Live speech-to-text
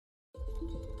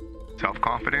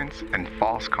self-confidence and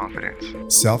false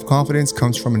confidence. Self-confidence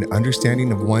comes from an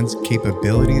understanding of one's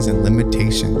capabilities and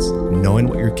limitations, knowing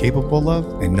what you're capable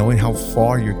of and knowing how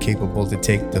far you're capable to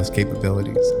take those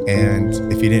capabilities. And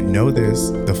if you didn't know this,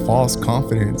 the false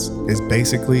confidence is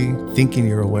basically thinking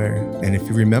you're aware. And if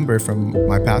you remember from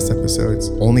my past episodes,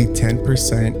 only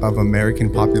 10% of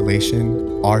American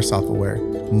population are self-aware.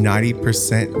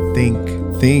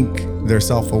 90% think they're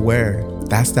self-aware.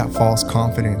 That's that false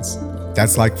confidence.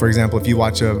 That's like, for example, if you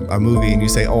watch a movie and you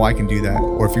say, oh, I can do that.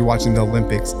 Or if you're watching the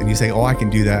Olympics and you say, oh, I can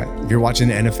do that. If you're watching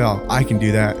the NFL, I can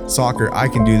do that. Soccer, I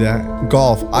can do that.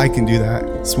 Golf, I can do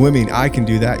that. Swimming, I can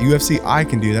do that. UFC, I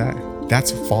can do that.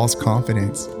 That's false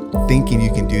confidence, thinking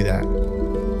you can do that.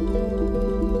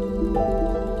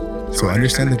 So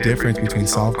understand the difference between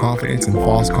self-confidence and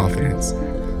false confidence.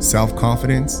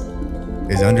 Self-confidence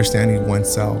is understanding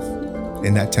oneself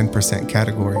in that 10%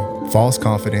 category. False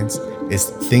confidence is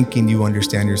thinking you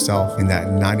understand yourself in that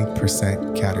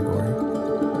 90% category.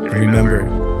 And remember,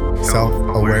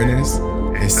 self-awareness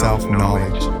is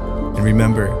self-knowledge. And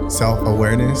remember,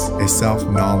 self-awareness is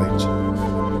self-knowledge.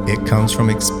 It comes from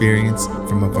experience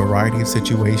from a variety of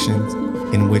situations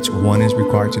in which one is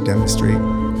required to demonstrate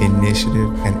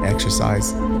initiative and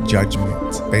exercise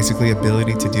judgment. Basically,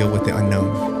 ability to deal with the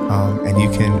unknown. And you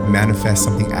can manifest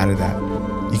something out of that.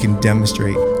 You can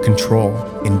demonstrate control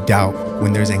in doubt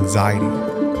when there's anxiety.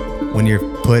 When you're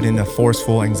put in a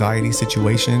forceful anxiety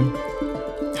situation,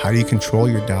 how do you control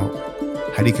your doubt?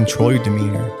 How do you control your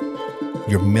demeanor,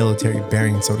 your military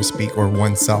bearing, so to speak, or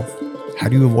oneself? How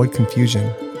do you avoid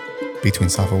confusion between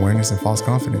self-awareness and false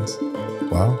confidence?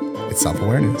 Well, it's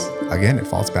self-awareness. Again, it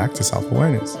falls back to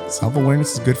self-awareness.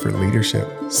 Self-awareness is good for leadership,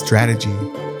 strategy,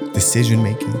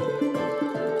 decision-making,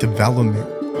 development.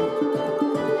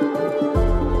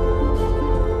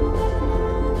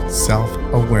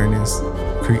 Self-awareness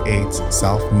creates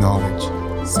self-knowledge.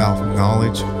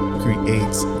 Self-knowledge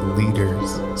creates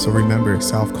leaders. So remember,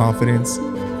 self-confidence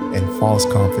and false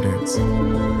confidence.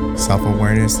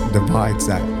 Self-awareness divides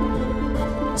that.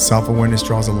 Self-awareness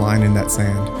draws a line in that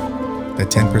sand. The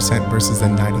 10% versus the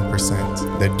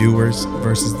 90%. The doers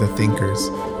versus the thinkers.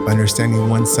 Understanding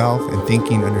oneself and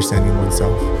thinking understanding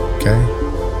oneself. Okay?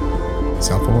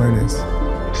 Self-awareness.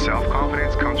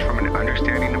 Self-confidence comes from